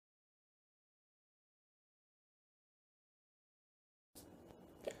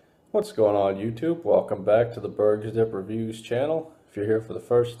What's going on, YouTube? Welcome back to the Bergs Dip Reviews channel. If you're here for the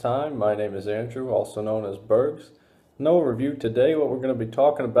first time, my name is Andrew, also known as Bergs. No review today. What we're going to be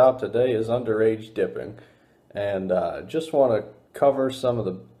talking about today is underage dipping, and just want to cover some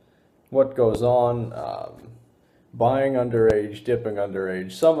of what goes on, buying underage, dipping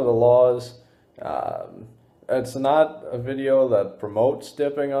underage, some of the laws. It's not a video that promotes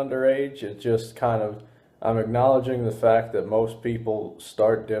dipping underage. It just kind of, I'm acknowledging the fact that most people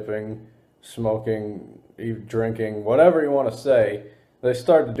start dipping, smoking, drinking, whatever you want to say, they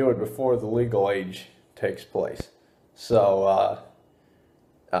start to do it before the legal age takes place. So,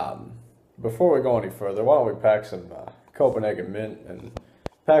 before we go any further, why don't we pack some Copenhagen mint and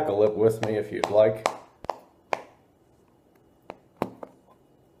pack a lip with me if you'd like.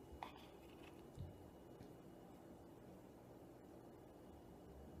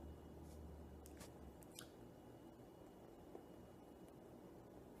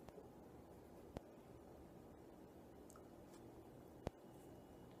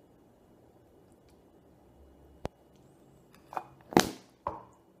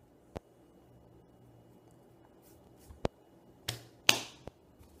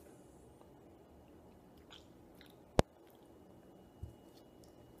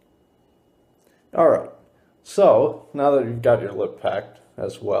 Alright, so now that you've got your lip packed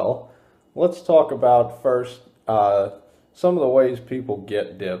as well, let's talk about first some of the ways people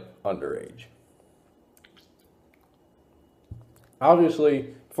get dip underage.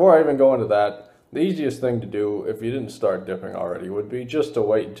 Obviously, before I even go into that, the easiest thing to do if you didn't start dipping already would be just to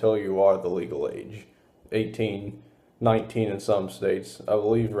wait until you are the legal age, 18, 19 in some states. I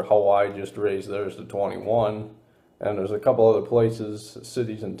believe Hawaii just raised theirs to 21. And there's a couple other places,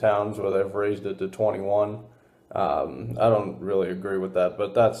 cities and towns where they've raised it to 21. I don't really agree with that,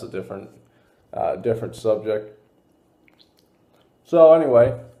 but that's a different subject. So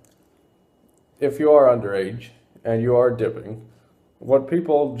anyway, if you are underage and you are dipping, what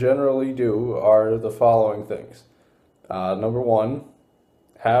people generally do are the following things. Number one,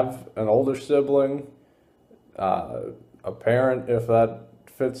 have an older sibling, a parent if that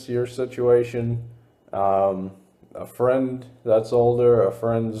fits your situation, a friend that's older, a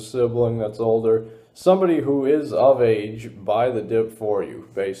friend's sibling that's older, somebody who is of age, buy the dip for you,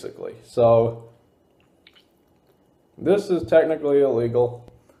 basically. So this is technically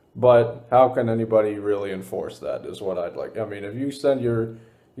illegal, but how can anybody really enforce that is what I'd like. I mean, if you send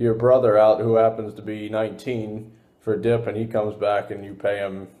your brother out who happens to be 19 for dip and he comes back and you pay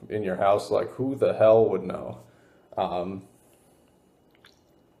him in your house, like, who the hell would know?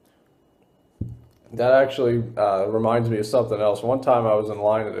 That actually reminds me of something else. One time I was in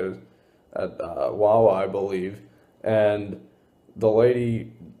line at Wawa, I believe, and the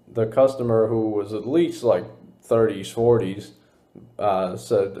lady, the customer who was at least like 30s, 40s,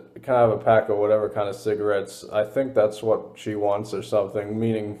 said, "Can I have a pack of whatever kind of cigarettes?" I think that's what she wants or something,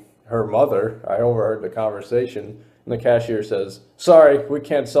 meaning her mother. I overheard the conversation, and the cashier says, "Sorry, we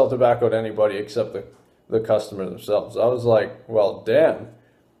can't sell tobacco to anybody except the customer themselves." I was like, well, damn.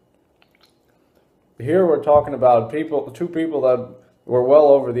 Here we're talking about two people that were well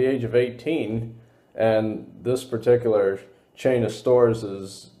over the age of 18, and this particular chain of stores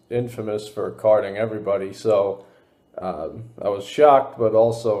is infamous for carding everybody, so I was shocked, but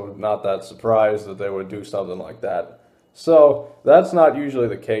also not that surprised that they would do something like that. So that's not usually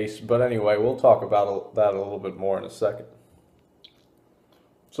the case, but anyway, we'll talk about that a little bit more in a second.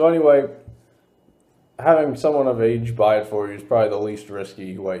 So anyway, having someone of age buy it for you is probably the least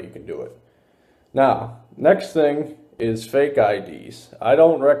risky way you can do it. Now, next thing is fake IDs. I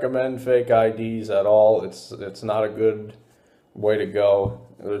don't recommend fake IDs at all. It's not a good way to go.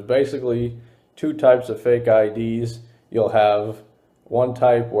 There's basically two types of fake IDs. You'll have one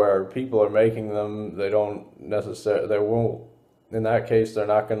type where people are making them. They won't, in that case, they're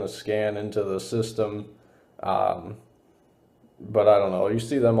not going to scan into the system. But I don't know. You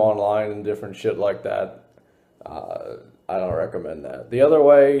see them online and different shit like that. I don't recommend that. The other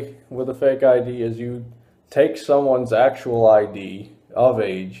way with a fake ID is you take someone's actual ID of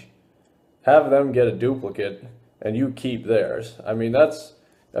age, have them get a duplicate, and you keep theirs. I mean,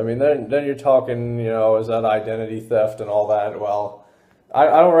 then you're talking, you know, is that identity theft and all that? Well, I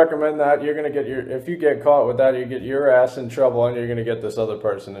don't recommend that. You're going to get if you get caught with that, you get your ass in trouble and you're going to get this other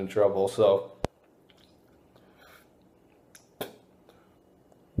person in trouble. So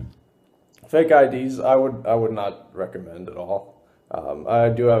fake IDs, I would not recommend at all. I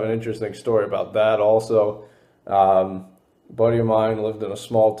do have an interesting story about that also. A buddy of mine lived in a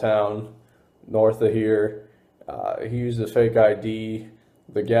small town north of here. He used a fake ID.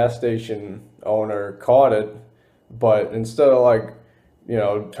 The gas station owner caught it, but instead of like you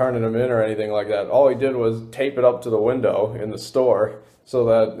know, turning them in or anything like that. All he did was tape it up to the window in the store so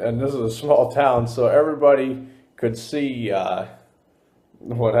that, and this is a small town, so everybody could see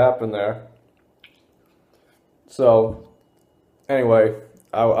what happened there. So anyway,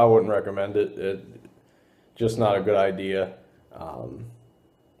 I wouldn't recommend it. It just not a good idea.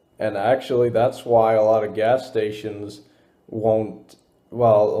 And actually, that's why a lot of gas stations won't,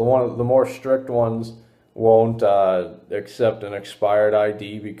 well, one of the more strict ones won't accept an expired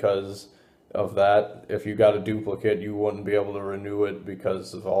ID because of that. If you got a duplicate, you wouldn't be able to renew it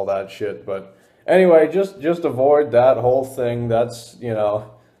because of all that shit. But anyway, just avoid that whole thing. That's, you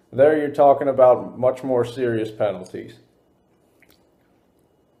know, there you're talking about much more serious penalties.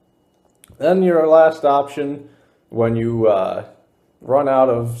 Then your last option, when you run out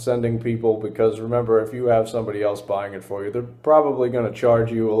of sending people, because remember, if you have somebody else buying it for you, they're probably going to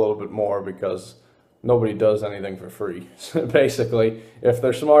charge you a little bit more because nobody does anything for free. Basically, if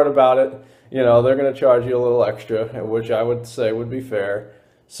they're smart about it, you know, they're going to charge you a little extra, which I would say would be fair.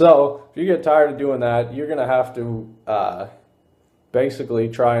 So if you get tired of doing that, you're going to have to basically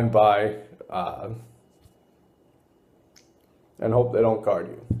try and buy and hope they don't card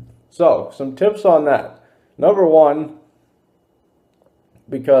you. So some tips on that. Number one,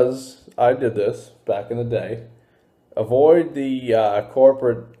 because I did this back in the day, avoid the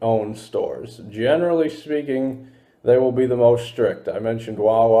corporate-owned stores. Generally speaking, they will be the most strict. I mentioned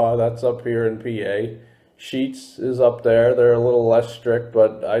Wawa, that's up here in PA. Sheetz is up there. They're a little less strict,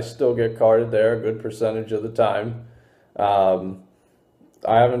 but I still get carded there a good percentage of the time.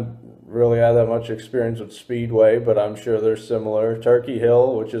 I haven't really had that much experience with Speedway, but I'm sure they're similar. Turkey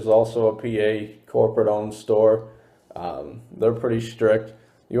Hill, which is also a PA corporate-owned store, they're pretty strict.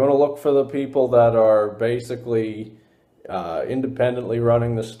 You want to look for the people that are basically independently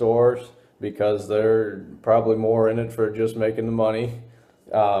running the stores, because they're probably more in it for just making the money.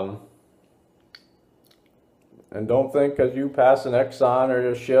 And don't think because you pass an Exxon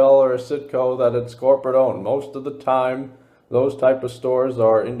or a Shell or a Citgo that it's corporate owned. Most of the time, those type of stores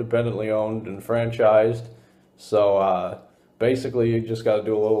are independently owned and franchised. So basically, you just got to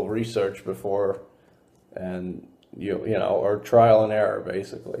do a little research before, and you know, or trial and error,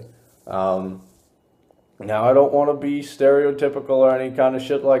 basically. Now, I don't want to be stereotypical or any kind of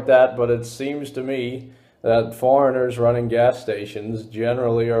shit like that, but it seems to me that foreigners running gas stations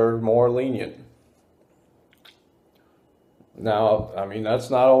generally are more lenient. Now, I mean,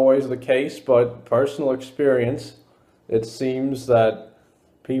 that's not always the case, but personal experience, it seems that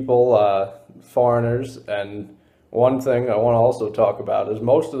people, foreigners, and one thing I want to also talk about is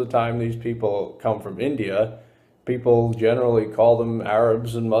most of the time these people come from India. People generally call them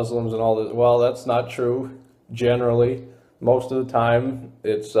Arabs and Muslims and all this. Well, that's not true. Generally, most of the time,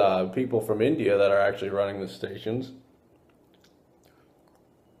 it's people from India that are actually running the stations.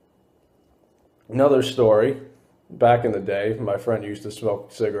 Another story, back in the day, my friend used to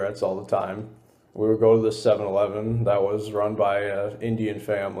smoke cigarettes all the time. We would go to the 7-Eleven that was run by an Indian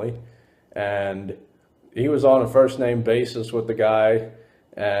family, and he was on a first-name basis with the guy,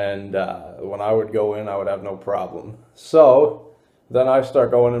 and when I would go in, I would have no problem. So then I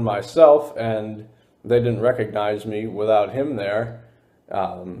start going in myself, and they didn't recognize me without him there.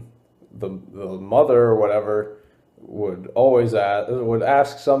 The mother or whatever would always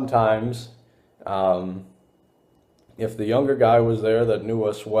ask sometimes if the younger guy was there that knew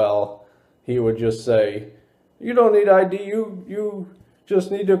us well. He would just say, "You don't need ID. You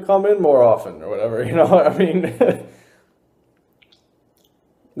just need to come in more often," or whatever. You know what I mean?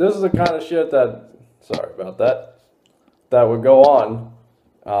 This is the kind of shit that, sorry about that, that would go on.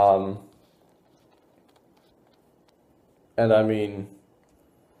 And I mean,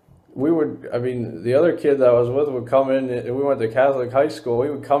 the other kid that I was with would come in, we went to Catholic high school, he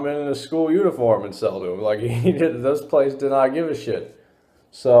would come in a school uniform and sell to him. Like, this place did not give a shit.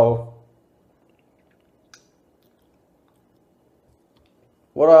 So,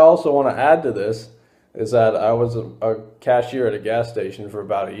 what I also want to add to this is that I was a cashier at a gas station for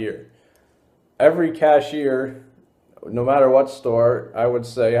about a year. Every cashier, no matter what store, I would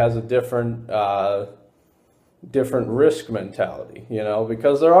say has a different risk mentality, you know,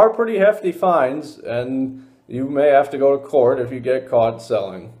 because there are pretty hefty fines and you may have to go to court if you get caught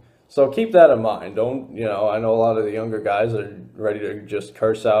selling. So keep that in mind. Don't, you know, I know a lot of the younger guys are ready to just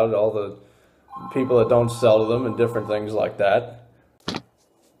curse out all the people that don't sell to them and different things like that.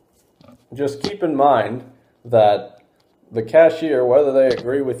 Just keep in mind that the cashier, whether they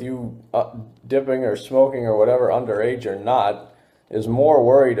agree with you dipping or smoking or whatever, underage or not, is more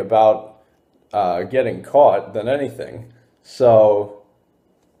worried about getting caught than anything. So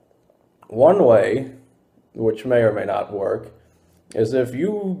one way, which may or may not work, is if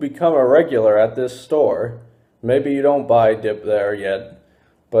you become a regular at this store, maybe you don't buy dip there yet,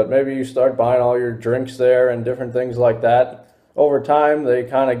 but maybe you start buying all your drinks there and different things like that. Over time, they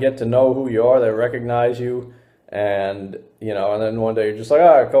kind of get to know who you are, they recognize you, and and then one day you're just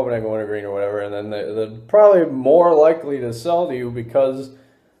like, Copenhagen Wintergreen or whatever, and then they're probably more likely to sell to you because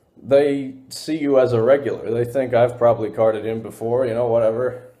they see you as a regular. They think I've probably carded in before,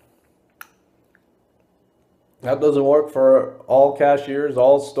 whatever. That doesn't work for all cashiers,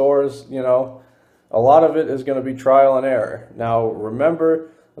 all stores, A lot of it is going to be trial and error. Now,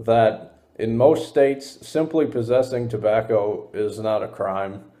 remember that in most states, simply possessing tobacco is not a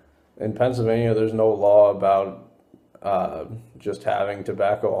crime. In Pennsylvania, there's no law about just having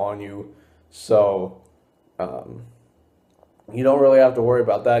tobacco on you. So you don't really have to worry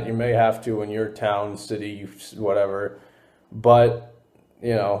about that. You may have to in your town, city, whatever. But,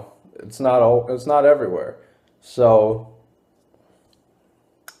 it's not everywhere. So,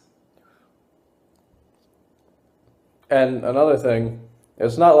 and another thing,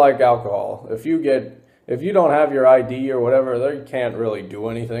 it's not like alcohol. If you don't have your ID or whatever, they can't really do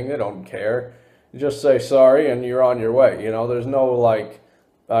anything. They don't care. You just say sorry and you're on your way. There's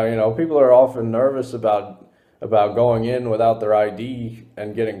no people are often nervous about going in without their ID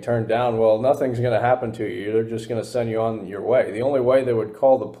and getting turned down. Well, nothing's going to happen to you. They're just going to send you on your way. The only way they would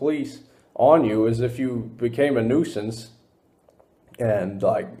call the police on you is if you became a nuisance and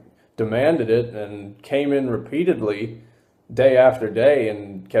demanded it and came in repeatedly day after day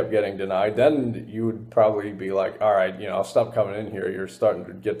and kept getting denied. Then you would probably be like, all right, I'll stop coming in here. You're starting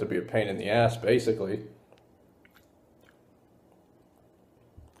to get to be a pain in the ass, basically.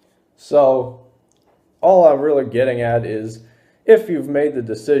 So all I'm really getting at is if you've made the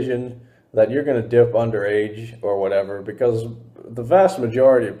decision that you're going to dip underage or whatever, because the vast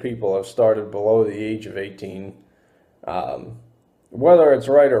majority of people have started below the age of 18. Whether it's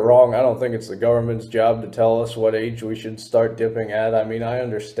right or wrong, I don't think it's the government's job to tell us what age we should start dipping at. I mean, I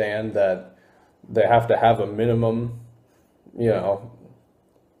understand that they have to have a minimum,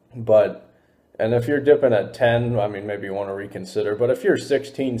 but, and if you're dipping at 10, I mean, maybe you want to reconsider, but if you're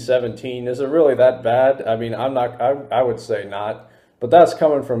 16, 17, is it really that bad? I mean, I would say not, but that's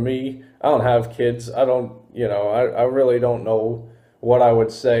coming from me. I don't have kids. I don't, I really don't know what I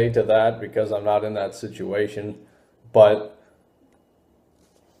would say to that because I'm not in that situation, but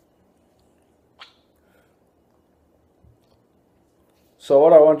so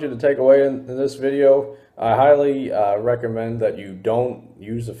what I want you to take away in this video, I highly recommend that you don't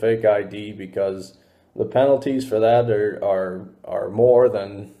use a fake ID because the penalties for that are more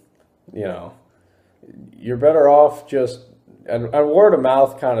than, you're better off just, and word of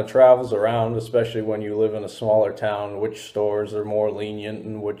mouth kind of travels around, especially when you live in a smaller town, which stores are more lenient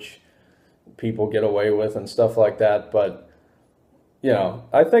and which people get away with and stuff like that. But,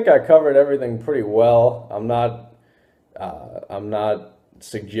 I think I covered everything pretty well. I'm not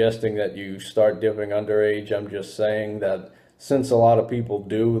suggesting that you start dipping underage. I'm just saying that since a lot of people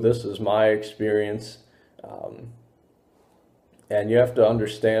do, this is my experience. And you have to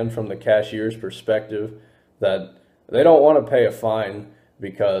understand from the cashier's perspective that they don't want to pay a fine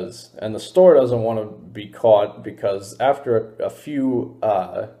and the store doesn't want to be caught because after a few,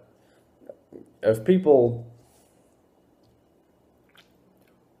 if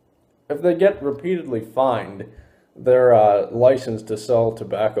they get repeatedly fined, their license to sell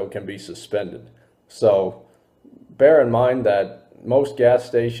tobacco can be suspended. So bear in mind that most gas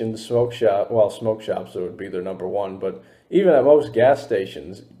stations, smoke shops would be their number one, but even at most gas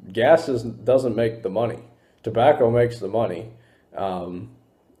stations, gas doesn't make the money. Tobacco makes the money.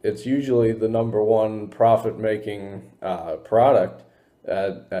 It's usually the number one profit-making product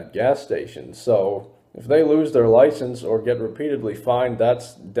at gas stations. So if they lose their license or get repeatedly fined,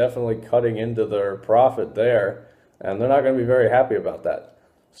 that's definitely cutting into their profit there, and they're not going to be very happy about that.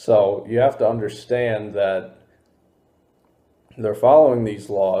 So you have to understand that they're following these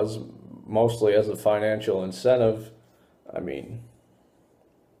laws mostly as a financial incentive. I mean,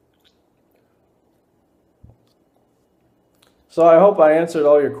 so I hope I answered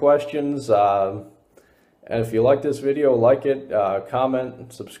all your questions. And if you like this video, like it,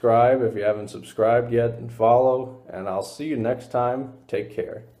 comment, subscribe if you haven't subscribed yet, and follow. And I'll see you next time. Take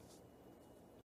care.